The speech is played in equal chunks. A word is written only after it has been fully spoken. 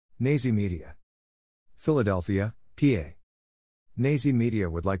Nazi Media. Philadelphia, PA. Nazi Media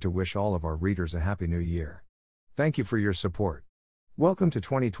would like to wish all of our readers a Happy New Year. Thank you for your support. Welcome to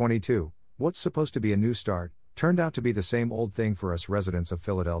 2022. What's supposed to be a new start, turned out to be the same old thing for us residents of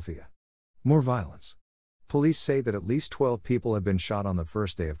Philadelphia. More violence. Police say that at least 12 people have been shot on the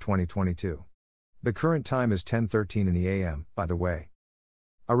first day of 2022. The current time is 10:13 in the a.m., by the way.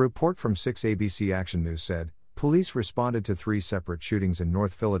 A report from 6 ABC Action News said, police responded to 3 separate shootings in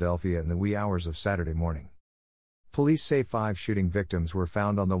North Philadelphia in the wee hours of Saturday morning. Police say 5 shooting victims were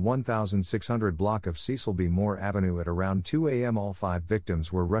found on the 1600 block of Cecil B. Moore Avenue at around 2 a.m. All 5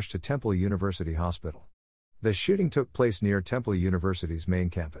 victims were rushed to Temple University Hospital. The shooting took place near Temple University's main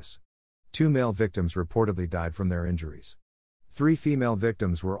campus. 2 male victims reportedly died from their injuries. 3 female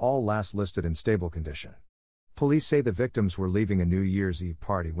victims were all last listed in stable condition. Police say the victims were leaving a New Year's Eve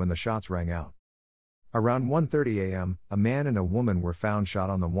party when the shots rang out. Around 1:30 a.m., a man and a woman were found shot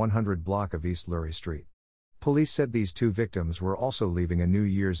on the 100 block of East Lurie Street. Police said these 2 victims were also leaving a New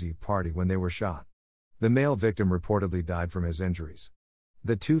Year's Eve party when they were shot. The male victim reportedly died from his injuries.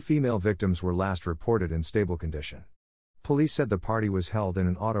 The 2 female victims were last reported in stable condition. Police said the party was held in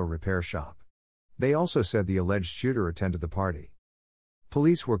an auto repair shop. They also said the alleged shooter attended the party.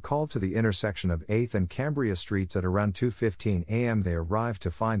 Police were called to the intersection of 8th and Cambria Streets at around 2:15 a.m. They arrived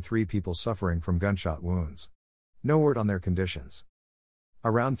to find 3 people suffering from gunshot wounds. No word on their conditions.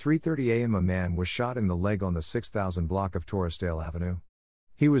 Around 3:30 a.m. a man was shot in the leg on the 6000 block of Torresdale Avenue.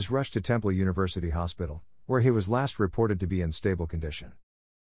 He was rushed to Temple University Hospital, where he was last reported to be in stable condition.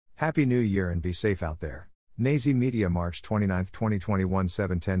 Happy New Year and be safe out there. Nazi Media, March 29, 2021,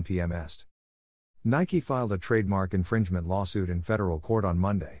 7:10 p.m. Est. Nike filed a trademark infringement lawsuit in federal court on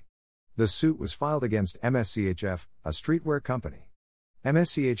Monday. The suit was filed against MSCHF, a streetwear company.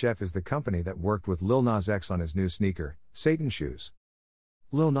 MSCHF is the company that worked with Lil Nas X on his new sneaker, Satan Shoes.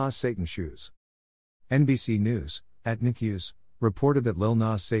 Lil Nas Satan Shoes. NBC News, @NICUS, reported that Lil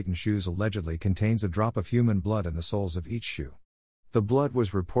Nas Satan Shoes allegedly contains a drop of human blood in the soles of each shoe. The blood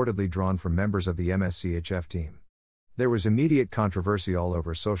was reportedly drawn from members of the MSCHF team. There was immediate controversy all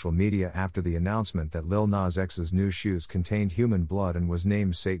over social media after the announcement that Lil Nas X's new shoes contained human blood and was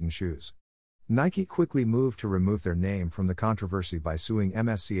named Satan Shoes. Nike quickly moved to remove their name from the controversy by suing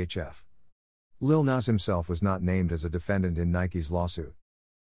MSCHF. Lil Nas himself was not named as a defendant in Nike's lawsuit.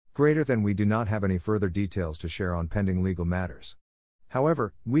 We do not have any further details to share on pending legal matters.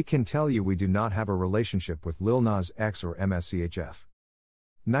 However, we can tell you we do not have a relationship with Lil Nas X or MSCHF.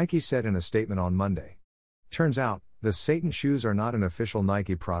 Nike said in a statement on Monday. Turns out, the Satan Shoes are not an official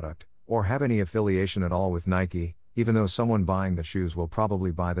Nike product, or have any affiliation at all with Nike, even though someone buying the shoes will probably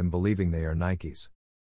buy them believing they are Nike's.